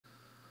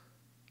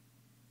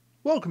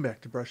Welcome back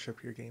to Brush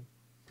Up Your Game.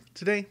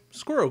 Today,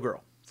 Squirrel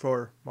Girl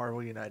for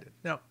Marvel United.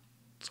 Now,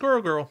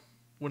 Squirrel Girl,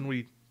 when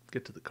we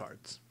get to the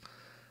cards,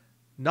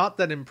 not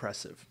that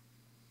impressive.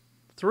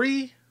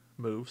 3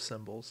 move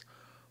symbols,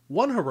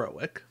 1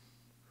 heroic,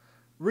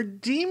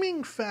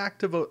 redeeming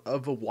fact of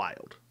a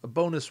wild, a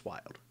bonus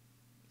wild,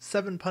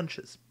 7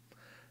 punches.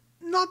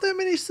 Not that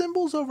many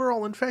symbols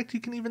overall. In fact, you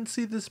can even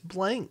see this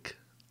blank,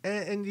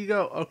 and you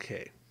go,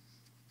 okay,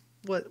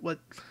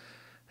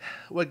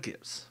 what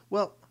gives?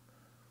 Well,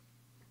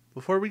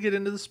 before we get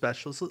into the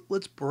specials,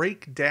 let's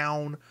break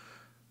down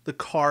the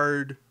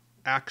card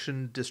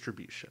action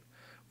distribution.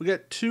 We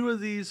got 2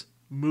 of these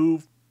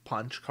move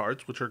punch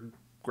cards, which are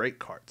great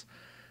cards.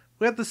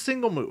 We got the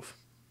single move.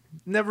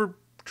 Never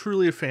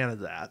truly a fan of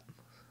that.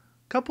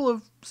 Couple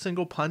of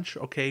single punch,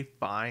 okay,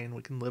 fine.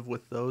 We can live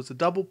with those. A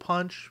double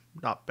punch,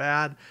 not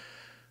bad.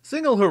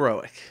 Single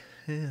heroic,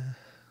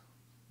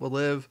 we'll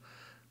live.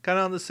 Kind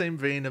of on the same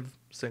vein of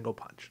single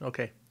punch.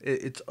 Okay,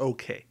 it's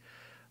okay.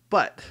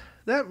 But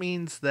that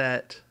means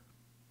that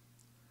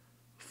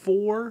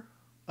 4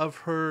 of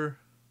her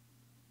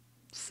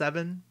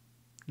 7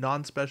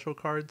 non-special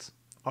cards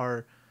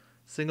are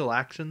single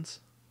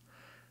actions.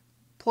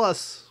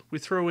 Plus, we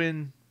throw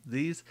in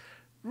these.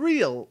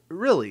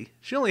 Really,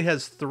 she only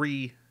has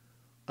 3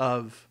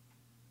 of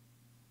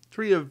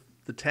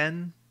the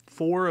 10,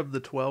 4 of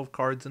the 12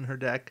 cards in her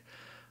deck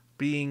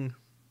being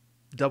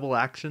double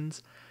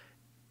actions.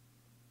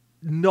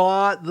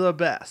 Not the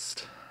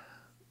best.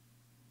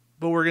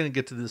 But we're going to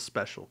get to the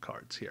special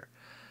cards here.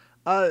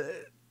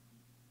 We're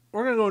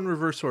going to go in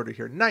reverse order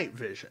here. Night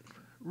Vision.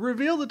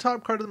 Reveal the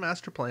top card of the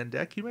Master Plan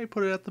deck. You may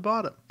put it at the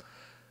bottom.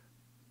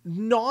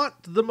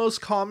 Not the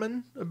most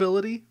common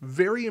ability.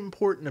 Very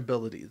important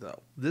ability,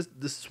 though. This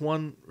is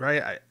one,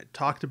 right? I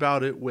talked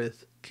about it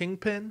with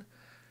Kingpin.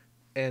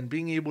 And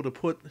being able to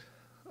put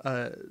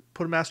a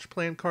Master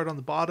Plan card on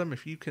the bottom.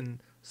 If you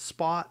can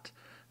spot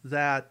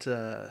that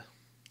the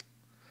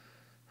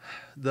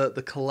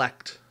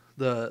collect,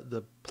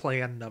 the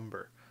plan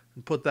number,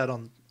 and put that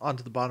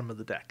onto the bottom of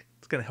the deck,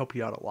 it's going to help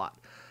you out a lot.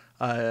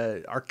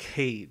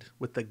 Arcade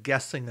with the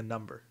guessing a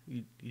number.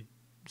 You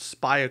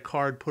spy a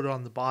card, put it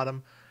on the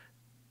bottom.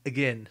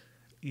 Again,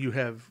 you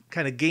have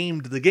kind of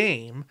gamed the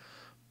game,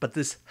 but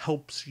this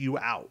helps you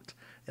out.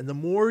 And the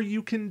more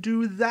you can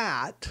do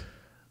that,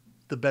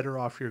 the better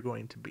off you're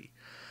going to be.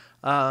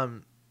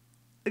 Again,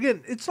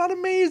 it's not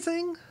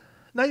amazing.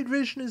 Night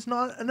Vision is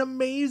not an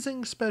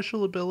amazing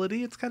special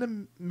ability. It's kind of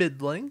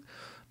middling,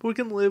 but we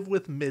can live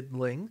with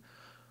middling.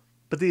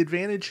 But the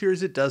advantage here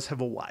is it does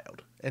have a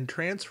wild. And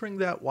transferring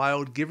that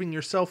wild, giving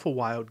yourself a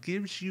wild,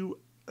 gives you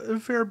a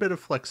fair bit of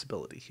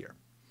flexibility here.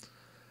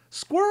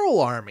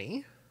 Squirrel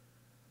Army.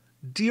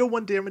 Deal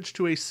 1 damage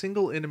to a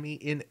single enemy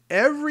in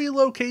every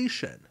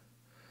location.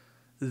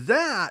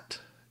 That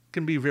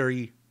can be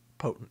very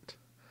potent.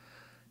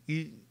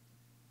 You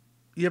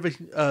have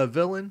a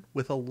villain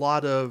with a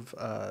lot of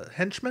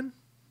henchmen.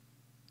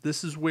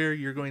 This is where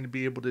you're going to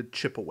be able to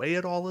chip away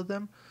at all of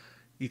them.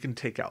 You can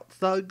take out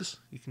thugs.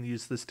 You can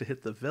use this to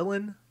hit the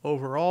villain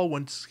overall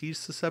once he's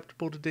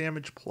susceptible to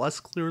damage, plus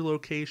clear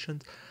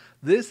locations.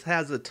 This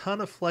has a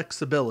ton of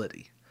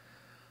flexibility.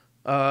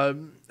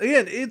 Again,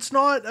 it's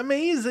not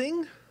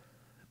amazing,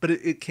 but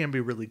it can be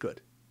really good.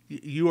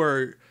 You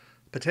are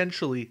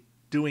potentially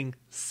doing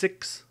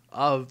 6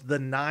 of the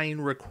 9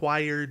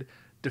 required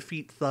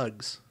defeat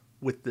thugs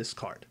with this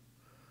card.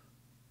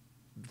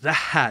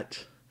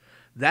 That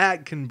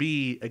can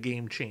be a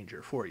game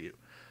changer for you.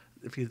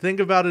 If you think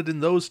about it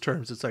in those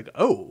terms, it's like,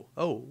 oh,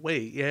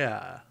 wait,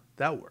 yeah,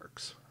 that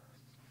works.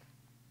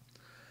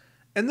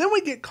 And then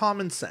we get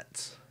Common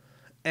Sense.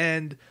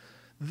 And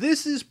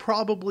this is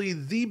probably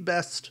the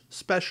best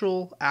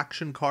special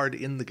action card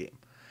in the game.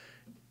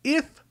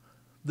 If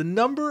the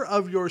number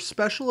of your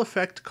special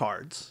effect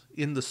cards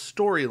in the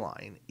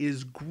storyline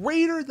is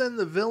greater than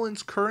the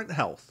villain's current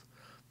health,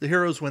 the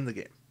heroes win the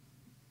game.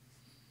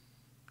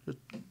 Just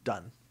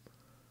done.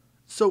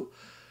 So,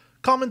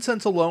 Common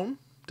Sense alone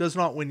does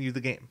not win you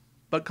the game.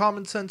 But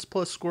Common Sense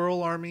plus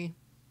Squirrel Army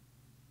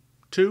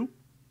 2,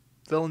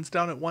 villains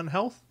down at 1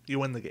 health, you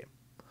win the game.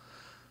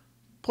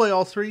 Play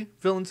all 3,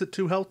 villains at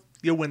 2 health,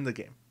 you win the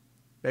game.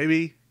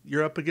 Maybe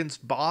you're up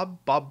against Bob.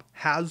 Bob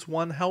has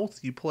 1 health.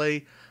 You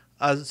play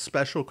a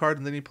special card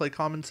and then you play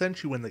Common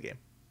Sense, you win the game.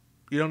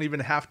 You don't even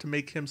have to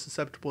make him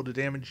susceptible to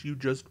damage. You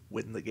just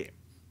win the game.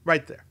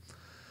 Right there.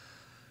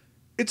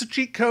 It's a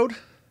cheat code.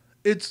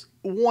 It's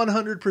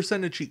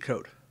 100% a cheat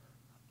code.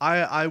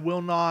 I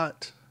will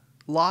not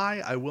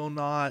lie. I will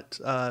not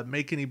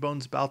make any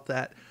bones about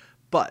that.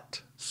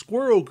 But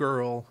Squirrel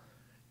Girl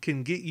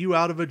can get you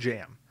out of a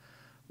jam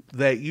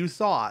that you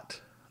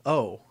thought,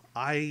 oh,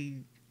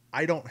 I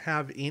don't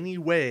have any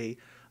way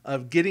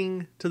of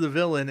getting to the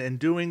villain and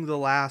doing the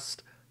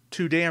last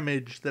 2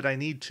 damage that I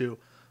need to,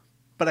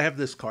 but I have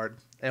this card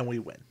and we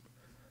win.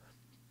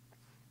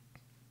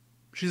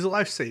 She's a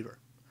lifesaver.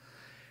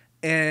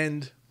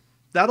 And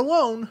that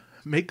alone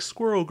makes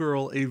Squirrel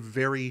Girl a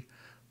very,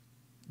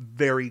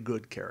 very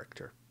good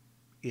character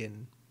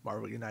in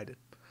Marvel United.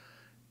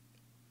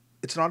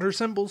 It's not her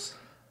symbols,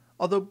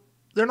 although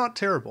they're not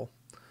terrible.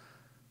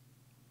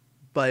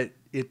 But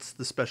it's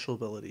the special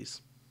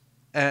abilities.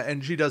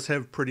 And she does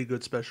have pretty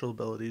good special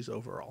abilities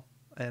overall.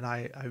 And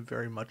I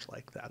very much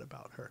like that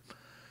about her.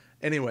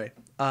 Anyway,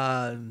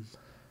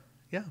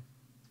 yeah.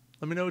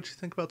 Let me know what you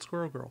think about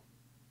Squirrel Girl.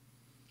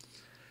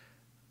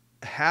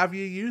 Have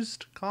you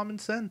used common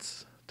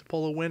sense to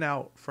pull a win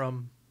out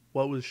from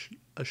what was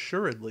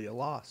assuredly a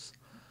loss?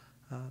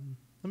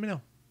 Let me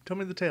know. Tell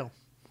me the tale.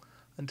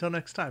 Until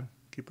next time,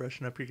 keep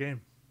brushing up your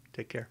game.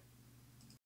 Take care.